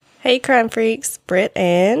Hey, crime freaks, Britt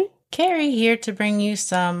and Carrie here to bring you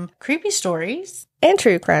some creepy stories and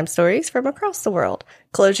true crime stories from across the world.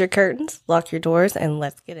 Close your curtains, lock your doors, and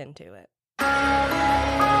let's get into it.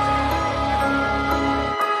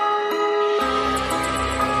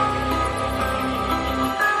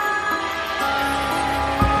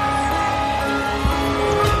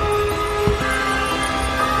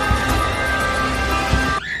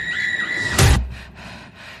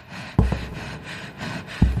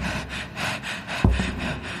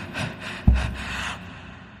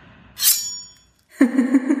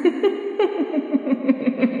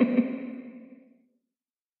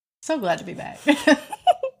 So glad to be back.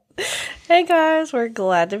 Hey guys, we're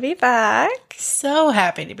glad to be back. So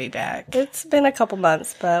happy to be back. It's been a couple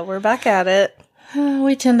months, but we're back at it.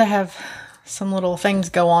 We tend to have some little things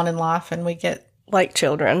go on in life and we get... Like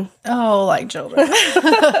children. Oh, like children.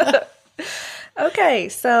 Okay,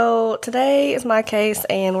 so today is my case,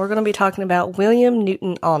 and we're going to be talking about William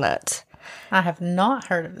Newton Allnutt. I have not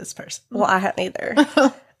heard of this person. Well, I hadn't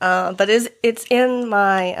either. But it's in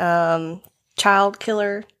my child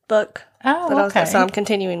killer book. Oh, okay. So I'm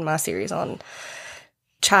continuing my series on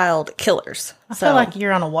child killers. I feel like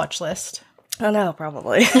you're on a watch list. I know,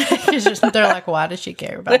 probably. They're like, why does she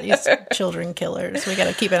care about these children killers? We got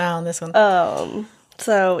to keep an eye on this one.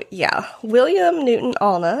 So, yeah. William Newton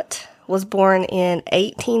Allnutt was born in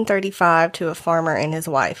 1835 to a farmer and his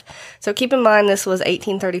wife. So keep in mind, this was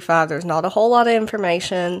 1835. There's not a whole lot of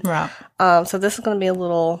information. Right. So this is going to be a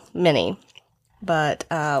little mini. But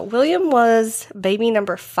William was baby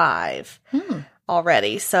number 5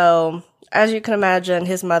 already. So as you can imagine,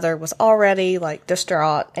 his mother was already like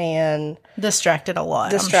distraught and Distracted a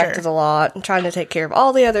lot, and trying to take care of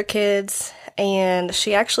all the other kids. And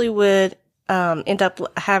she actually would end up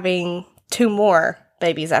having 2 more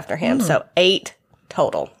babies after him. So 8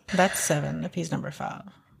 total. That's 7 if he's number 5.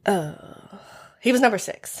 He was number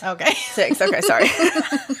 6. Okay. 6. Okay, sorry.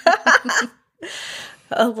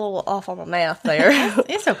 A little off on the math there.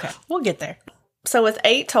 It's okay. We'll get there. So with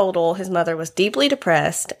 8 total, his mother was deeply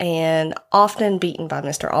depressed and often beaten by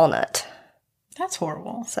Mr. Allnutt. That's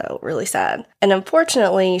horrible. So really sad. And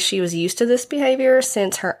unfortunately, she was used to this behavior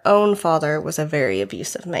since her own father was a very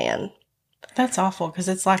abusive man. That's awful because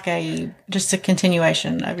it's like just a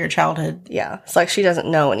continuation of your childhood. Yeah, it's like she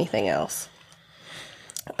doesn't know anything else.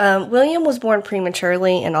 William was born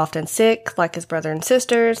prematurely and often sick, like his brother and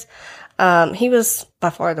sisters. He was by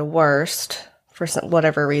far the worst for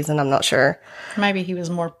whatever reason, I'm not sure. Maybe he was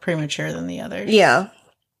more premature than the others. Yeah.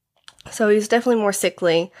 So he was definitely more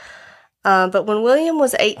sickly. But when William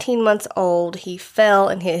was 18 months old, he fell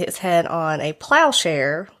and hit his head on a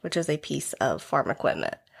plowshare, which is a piece of farm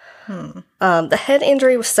equipment. The head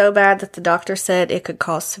injury was so bad that the doctor said it could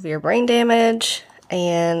cause severe brain damage.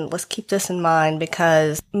 And let's keep this in mind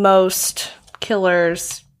because most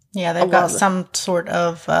killers... Yeah, they've got some sort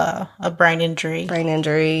of a brain injury. Brain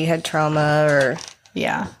injury, head trauma, or...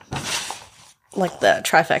 Yeah. Like the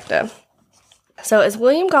trifecta. So as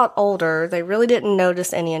William got older, they really didn't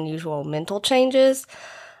notice any unusual mental changes.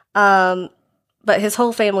 But his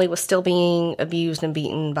whole family was still being abused and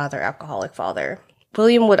beaten by their alcoholic father.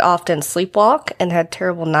 William would often sleepwalk and had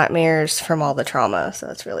terrible nightmares from all the trauma, so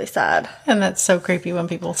it's really sad. And that's so creepy when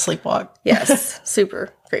people sleepwalk. Yes,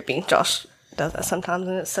 super creepy. Josh does that sometimes,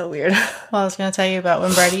 and it's so weird. Well, I was going to tell you about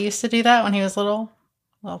when Brady used to do that when he was little.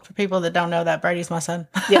 Well, for people that don't know that, Brady's my son.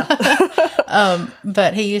 Yeah.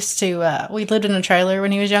 But he used to, we lived in a trailer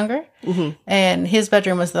when he was younger, and his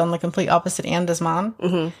bedroom was on the complete opposite end as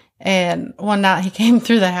mine. And one night he came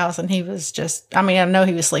through the house and he was just, I know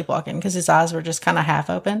he was sleepwalking because his eyes were just kind of half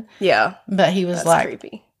open. Yeah. But he was like,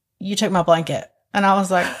 creepy. You took my blanket. And I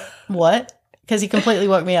was like, what? Because he completely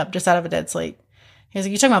woke me up just out of a dead sleep. He was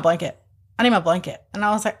like, you took my blanket. I need my blanket. And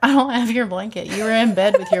I was like, I don't have your blanket. You were in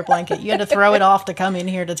bed with your blanket. You had to throw it off to come in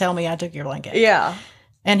here to tell me I took your blanket. Yeah.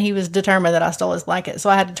 And he was determined that I stole his blanket.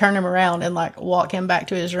 So I had to turn him around and walk him back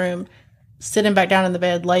to his room, sit him back down in the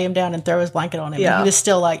bed, lay him down and throw his blanket on him. Yeah. And he was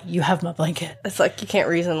still like, you have my blanket. It's like you can't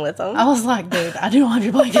reason with him. I was like, dude, I don't have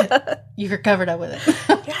your blanket. You're covered up with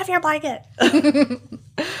it. You have your blanket.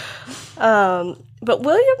 But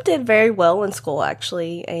William did very well in school,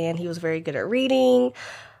 actually, and he was very good at reading.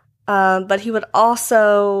 But he would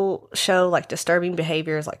also show disturbing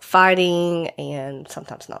behaviors like fighting and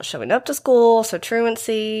sometimes not showing up to school, so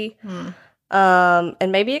truancy.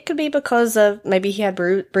 And maybe it could be because of maybe he had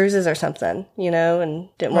bruises or something, and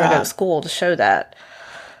didn't want to go to school to show that.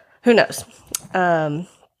 Who knows? But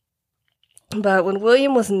when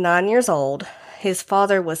William was 9 years old, his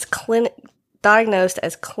father was diagnosed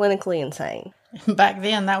as clinically insane. Back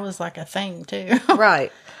then, that was like a thing, too.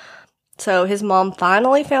 Right. So his mom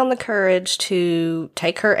finally found the courage to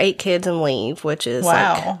take her 8 kids and leave, which is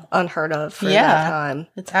like unheard of for that time.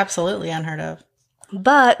 It's absolutely unheard of.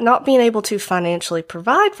 But not being able to financially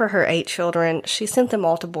provide for her 8 children, she sent them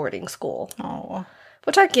all to boarding school. Oh.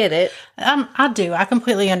 Which I get it. I do. I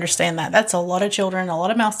completely understand that. That's a lot of children, a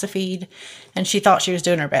lot of mouths to feed. And she thought she was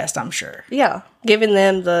doing her best, I'm sure. Yeah. Giving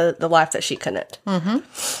them the life that she couldn't. Mm-hmm.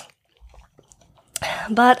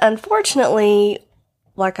 But unfortunately,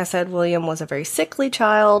 like I said, William was a very sickly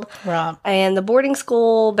child. Right. And the boarding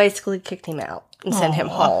school basically kicked him out and sent him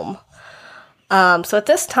home. So at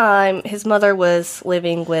this time, his mother was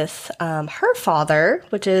living with her father,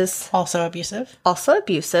 which is... Also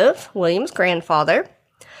abusive, William's grandfather.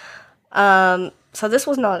 So this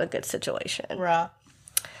was not a good situation. Right.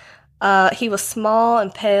 He was small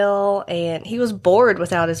and pale, and he was bored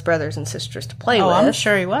without his brothers and sisters to play with. I'm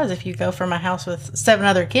sure he was. If you go from a house with 7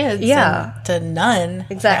 other kids to none,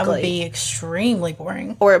 that would be extremely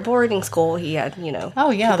boring. Or at boarding school, he had,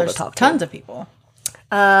 there's tons of people.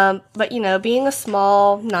 But, being a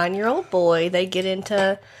small 9-year-old boy, they get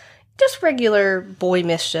into just regular boy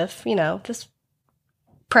mischief, just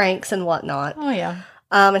pranks and whatnot. Oh, yeah.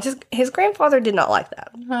 And his grandfather did not like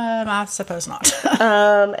that. I suppose not.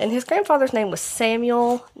 And his grandfather's name was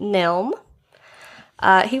Samuel Nelm.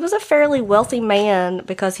 He was a fairly wealthy man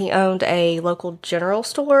because he owned a local general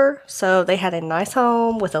store. So they had a nice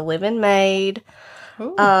home with a live-in maid.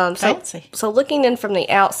 Ooh, fancy. So looking in from the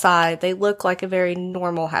outside, they look like a very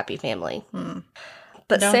normal, happy family.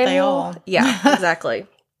 But Don't Samuel, they all? Yeah, exactly.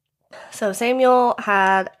 So Samuel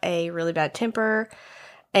had a really bad temper.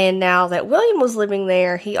 And now that William was living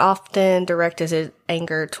there, he often directed his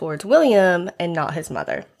anger towards William and not his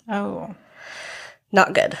mother. Oh.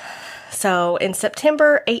 Not good. So in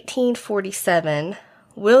September 1847,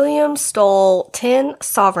 William stole 10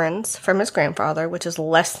 sovereigns from his grandfather, which is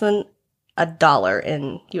less than $1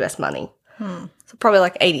 in U.S. money. So probably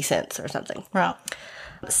like 80 cents or something. Right.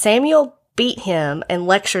 Samuel beat him and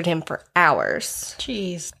lectured him for hours.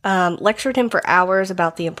 Jeez. Lectured him for hours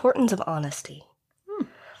about the importance of honesty.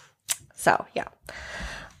 So, yeah.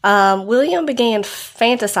 William began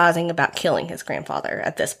fantasizing about killing his grandfather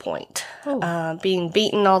at this point. Being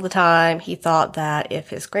beaten all the time, he thought that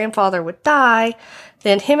if his grandfather would die,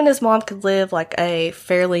 then him and his mom could live like a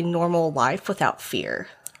fairly normal life without fear.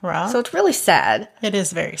 Right. So it's really sad. It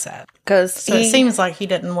is very sad. So it seems like he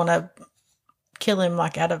didn't want to kill him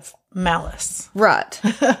like out of malice. Right.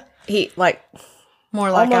 He more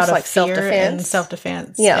like out of fear self-defense. And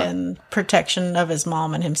self-defense and protection of his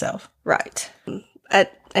mom and himself. Right.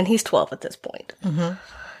 And he's 12 at this point. Mm-hmm.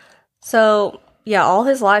 So, yeah, all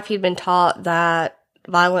his life he'd been taught that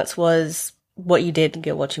violence was what you did to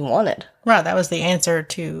get what you wanted. Right. That was the answer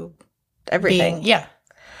to everything. Yeah.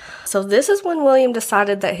 So this is when William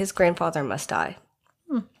decided that his grandfather must die.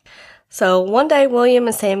 So one day, William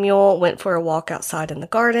and Samuel went for a walk outside in the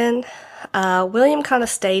garden. William kind of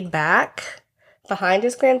stayed back behind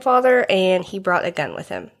his grandfather, and he brought a gun with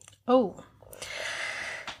him. Oh.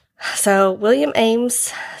 So William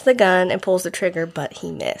aims the gun and pulls the trigger, but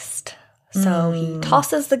he missed. So he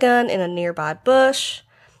tosses the gun in a nearby bush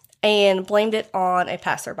and blamed it on a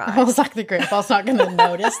passerby. I was like, the grandpa's not going to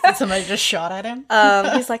notice that somebody just shot at him?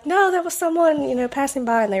 He's like, no, that was someone, passing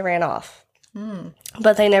by, and they ran off.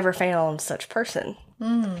 But they never found such person.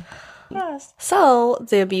 Yes. So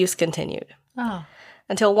the abuse continued.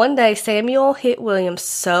 Until one day, Samuel hit William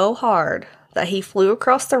so hard that he flew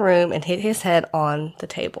across the room and hit his head on the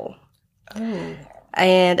table. Oh.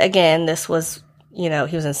 And again, this was, he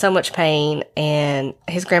was in so much pain, and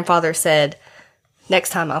his grandfather said, next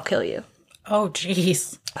time I'll kill you. Oh,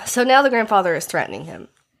 jeez. So now the grandfather is threatening him.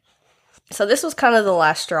 So this was kind of the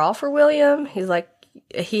last straw for William. He's like,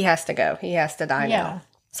 he has to go. He has to die now.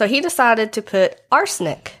 So he decided to put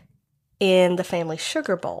arsenic in the family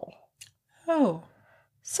sugar bowl. Oh.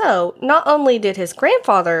 So not only did his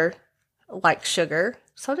grandfather like sugar,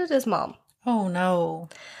 so did his mom. Oh, no.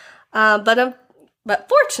 But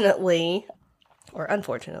fortunately, or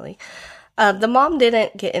unfortunately, the mom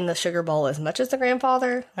didn't get in the sugar bowl as much as the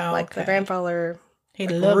grandfather. Oh, like, the grandfather he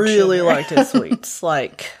really sugar. liked his sweets.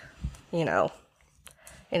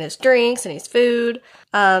 In his drinks and his food.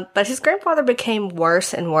 But his grandfather became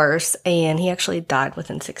worse and worse, and he actually died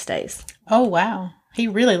within 6 days. Oh, wow. He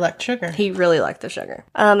really liked sugar. He really liked the sugar.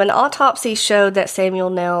 An autopsy showed that Samuel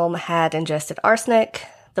Nelm had ingested arsenic.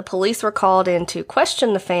 The police were called in to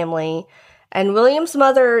question the family, and William's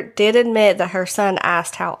mother did admit that her son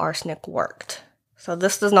asked how arsenic worked. So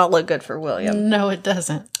this does not look good for William. No, it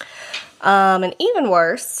doesn't. And even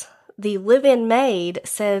worse, the live-in maid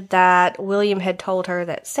said that William had told her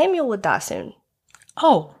that Samuel would die soon.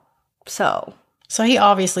 Oh. So he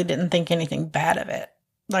obviously didn't think anything bad of it.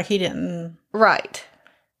 Like, he didn't... Right.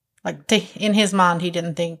 Like, in his mind, he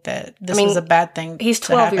didn't think that this was a bad thing. He's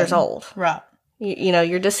 12 years old. Right. You know,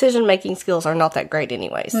 your decision-making skills are not that great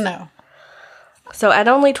anyways. No. So at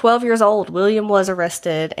only 12 years old, William was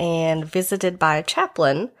arrested and visited by a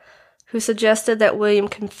chaplain who suggested that William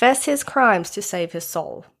confess his crimes to save his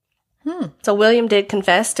soul. So William did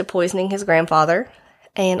confess to poisoning his grandfather,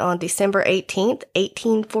 and on December 18th,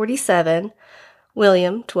 1847,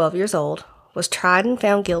 William, 12 years old, was tried and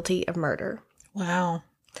found guilty of murder. Wow.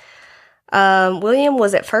 William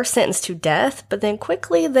was at first sentenced to death, but then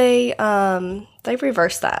quickly they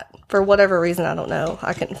reversed that. For whatever reason, I don't know.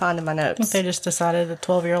 I couldn't find in my notes. I think they just decided a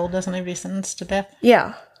 12-year-old doesn't need to be sentenced to death.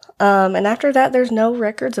 Yeah. And after that, there's no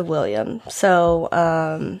records of William. So,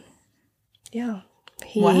 yeah.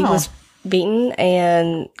 He was beaten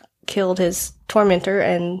and killed his tormentor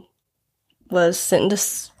and was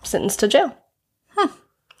sentenced to jail.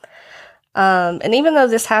 And even though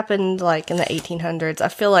this happened like in the 1800s, I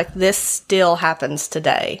feel like this still happens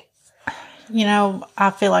today. You know, I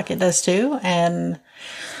feel like it does too. And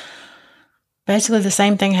basically the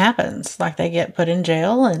same thing happens. Like, they get put in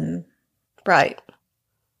jail and... Right.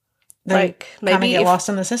 They like, maybe get lost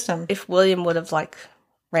in the system. If William would have, like,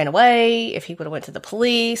 ran away, if he would have went to the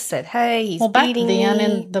police, said, hey, he's beating me. Back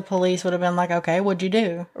then, and the police would have been like, okay, what'd you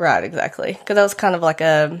do? Right, exactly. Because that was kind of like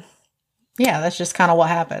a... Yeah, that's just kind of what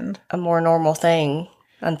happened. A more normal thing,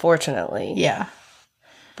 unfortunately. Yeah.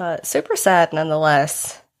 But super sad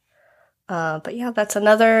nonetheless. But yeah, that's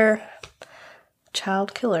another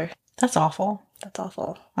child killer. That's awful. That's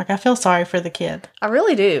awful. Like, I feel sorry for the kid. I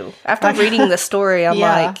really do. After reading the story, I'm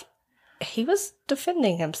Yeah. like, he was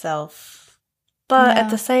defending himself. But at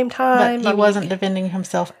the same time... But he wasn't defending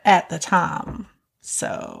himself at the time.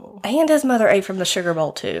 So... And his mother ate from the sugar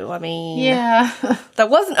bowl, too. I mean... Yeah. That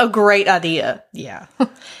wasn't a great idea. Yeah.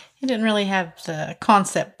 He didn't really have the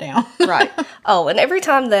concept down. Right. Oh, and every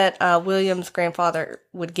time that William's grandfather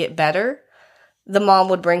would get better, the mom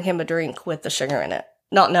would bring him a drink with the sugar in it,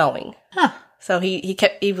 not knowing. Huh. So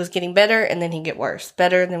he was getting better, and then he'd get worse.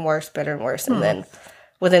 Better, and then worse, better, and worse. And then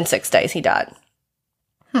within 6 days, he died.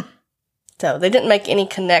 So they didn't make any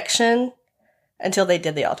connection until they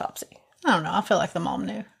did the autopsy. I don't know. I feel like the mom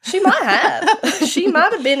knew. She might have. She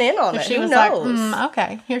might have been in on it. She Who was knows? like,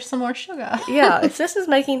 okay, here's some more sugar. Yeah, if this is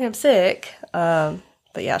making him sick. But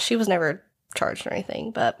yeah, she was never charged or anything.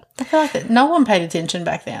 But I feel like that no one paid attention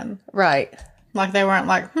back then. Right. Like, they weren't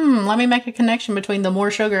like, let me make a connection between the more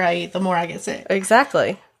sugar I eat, the more I get sick.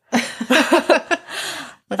 Exactly. But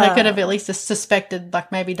they could have at least suspected,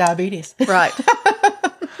 like, maybe diabetes. Right.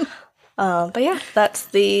 But yeah, that's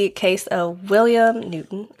the case of William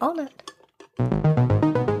Newton Allnutt.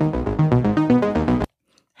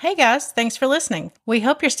 Hey guys, thanks for listening. We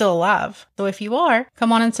hope you're still alive. So if you are,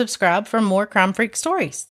 come on and subscribe for more Crime Freak stories.